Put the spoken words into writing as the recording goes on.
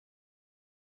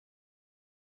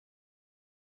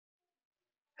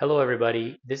Hello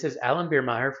everybody, this is Alan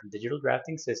Biermeyer from Digital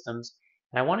Drafting Systems,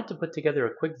 and I wanted to put together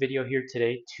a quick video here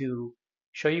today to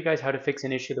show you guys how to fix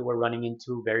an issue that we're running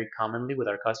into very commonly with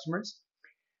our customers.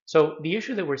 So the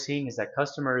issue that we're seeing is that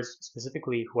customers,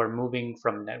 specifically who are moving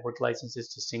from network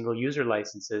licenses to single user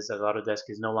licenses, as Autodesk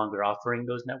is no longer offering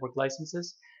those network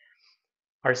licenses,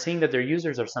 are seeing that their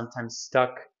users are sometimes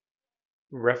stuck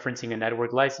referencing a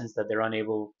network license that they're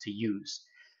unable to use.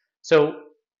 So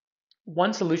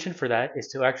one solution for that is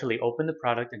to actually open the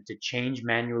product and to change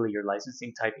manually your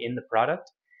licensing type in the product.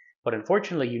 But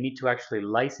unfortunately, you need to actually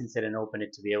license it and open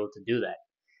it to be able to do that.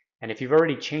 And if you've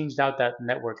already changed out that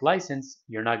network license,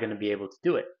 you're not going to be able to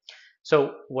do it.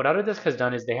 So what Autodesk has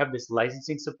done is they have this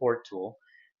licensing support tool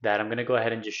that I'm going to go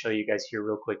ahead and just show you guys here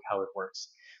real quick how it works.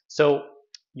 So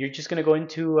you're just going to go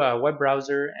into a web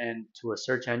browser and to a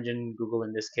search engine, Google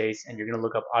in this case, and you're going to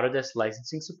look up Autodesk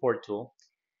licensing support tool.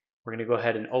 We're going to go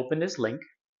ahead and open this link.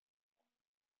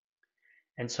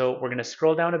 And so we're going to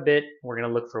scroll down a bit. We're going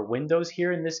to look for Windows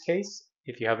here in this case.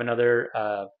 If you have another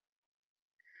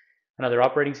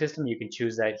operating system, you can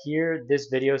choose that here. This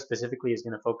video specifically is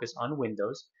going to focus on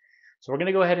Windows. So we're going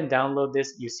to go ahead and download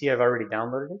this. You see I've already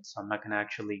downloaded it, so I'm not going to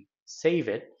actually save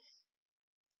it.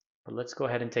 But let's go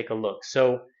ahead and take a look.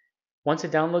 So once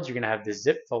it downloads, you're going to have this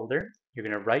zip folder. You're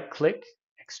going to right click,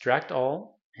 extract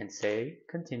all, and say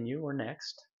continue or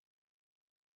next.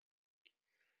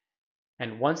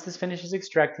 And once this finishes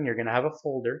extracting, you're going to have a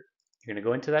folder. You're going to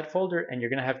go into that folder and you're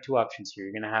going to have two options here.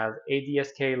 You're going to have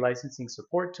ADSK Licensing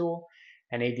Support Tool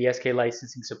and ADSK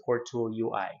Licensing Support Tool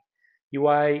UI.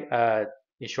 UI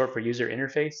is short for user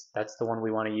interface. That's the one we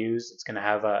want to use. It's going to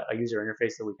have a user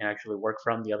interface that we can actually work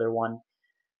from. The other one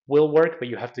will work, but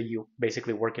you have to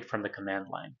basically work it from the command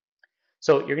line.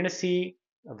 So you're going to see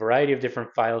a variety of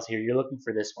different files here. You're looking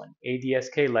for this one,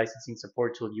 ADSK Licensing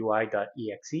Support Tool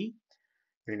UI.exe.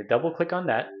 You're going to double click on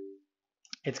that.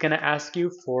 It's going to ask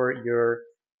you for your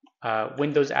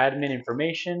Windows admin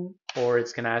information, or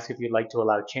it's going to ask if you'd like to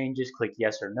allow changes. Click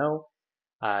yes or no.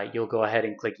 You'll go ahead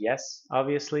and click yes,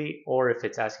 obviously, or if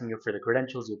it's asking you for the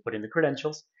credentials, you'll put in the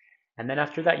credentials. And then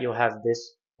after that, you'll have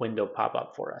this window pop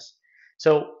up for us.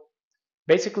 So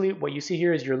basically, what you see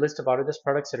here is your list of Autodesk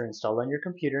products that are installed on your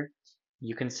computer.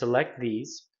 You can select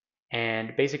these,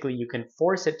 and basically you can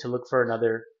force it to look for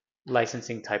another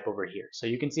licensing type over here. So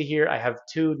you can see here I have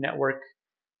two network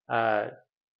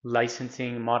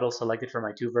licensing models selected for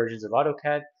my two versions of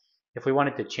AutoCAD. If we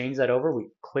wanted to change that over, we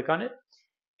click on it.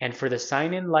 And for the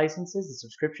sign-in licenses, the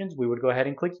subscriptions, we would go ahead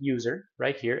and click user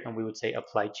right here, and we would say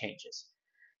apply changes.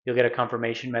 You'll get a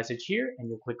confirmation message here, and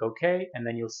you'll click OK, and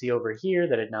then you'll see over here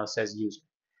that it now says user.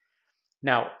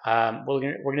 Now, we're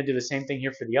going to do the same thing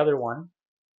here for the other one.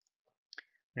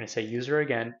 I'm going to say user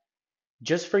again.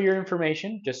 Just for your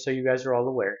information, just so you guys are all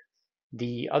aware,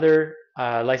 the other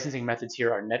licensing methods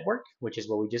here are network, which is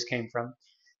what we just came from.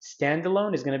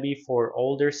 Standalone is going to be for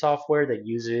older software that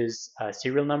uses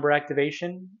serial number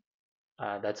activation.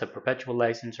 That's a perpetual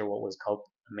license, or what was called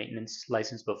a maintenance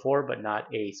license before, but not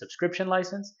a subscription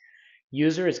license.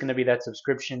 User is going to be that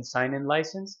subscription sign-in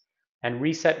license. And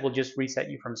reset will just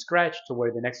reset you from scratch to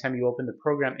where the next time you open the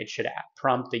program, it should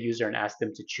prompt the user and ask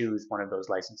them to choose one of those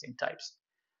licensing types.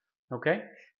 Okay,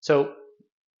 so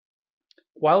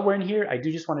while we're in here, I do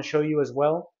just want to show you as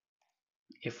well,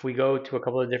 if we go to a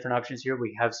couple of different options here,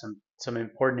 we have some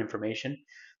important information.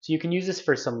 So you can use this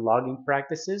for some logging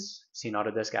practices. Seen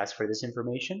Autodesk ask for this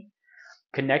information.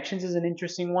 Connections is an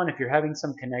interesting one. If you're having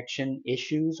some connection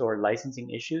issues or licensing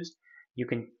issues, you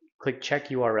can click check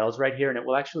URLs right here, and it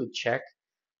will actually check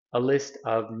a list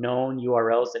of known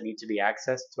URLs that need to be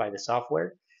accessed by the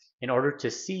software in order to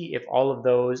see if all of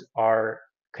those are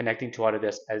connecting to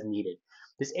Autodesk as needed.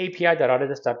 This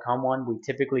API.autodesk.com one, we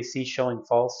typically see showing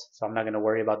false, so I'm not going to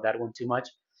worry about that one too much.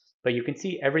 But you can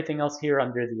see everything else here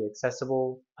under the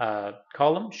accessible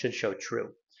column should show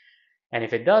true. And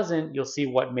if it doesn't, you'll see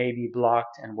what may be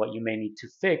blocked and what you may need to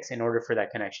fix in order for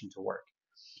that connection to work.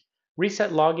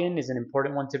 Reset login is an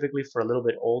important one, typically for a little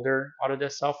bit older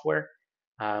Autodesk software.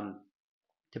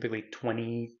 Typically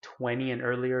 2020 and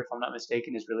earlier, if I'm not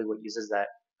mistaken, is really what uses that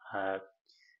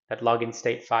login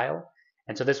state file.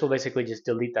 And so this will basically just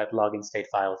delete that login state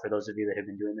file. For those of you that have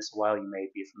been doing this a while, you may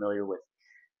be familiar with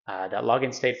that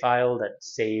login state file that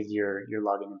saves your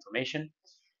login information.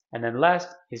 And then last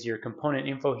is your component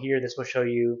info here. This will show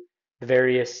you the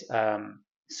various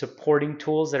supporting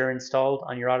tools that are installed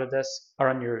on your Autodesk or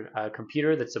on your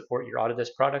computer that support your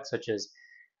Autodesk products, such as,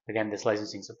 again, this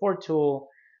licensing support tool,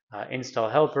 install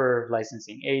helper,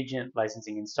 licensing agent,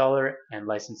 licensing installer, and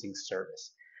licensing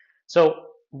service. So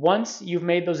once you've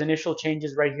made those initial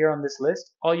changes right here on this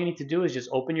list, all you need to do is just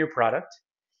open your product.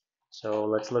 So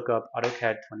let's look up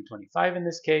AutoCAD 2025 in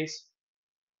this case,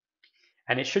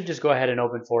 and it should just go ahead and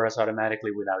open for us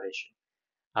automatically without issue.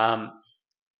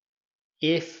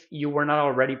 If you were not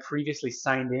already previously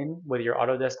signed in with your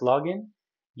Autodesk login,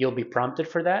 you'll be prompted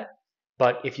for that.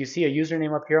 But if you see a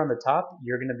username up here on the top,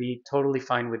 you're going to be totally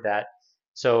fine with that.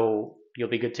 So you'll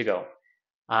be good to go.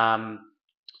 Um,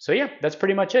 so yeah, that's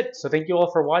pretty much it. So thank you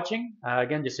all for watching.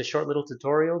 Again, just a short little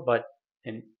tutorial, but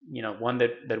one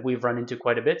that we've run into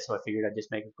quite a bit. So I figured I'd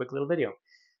just make a quick little video.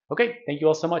 Okay, thank you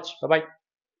all so much. Bye bye.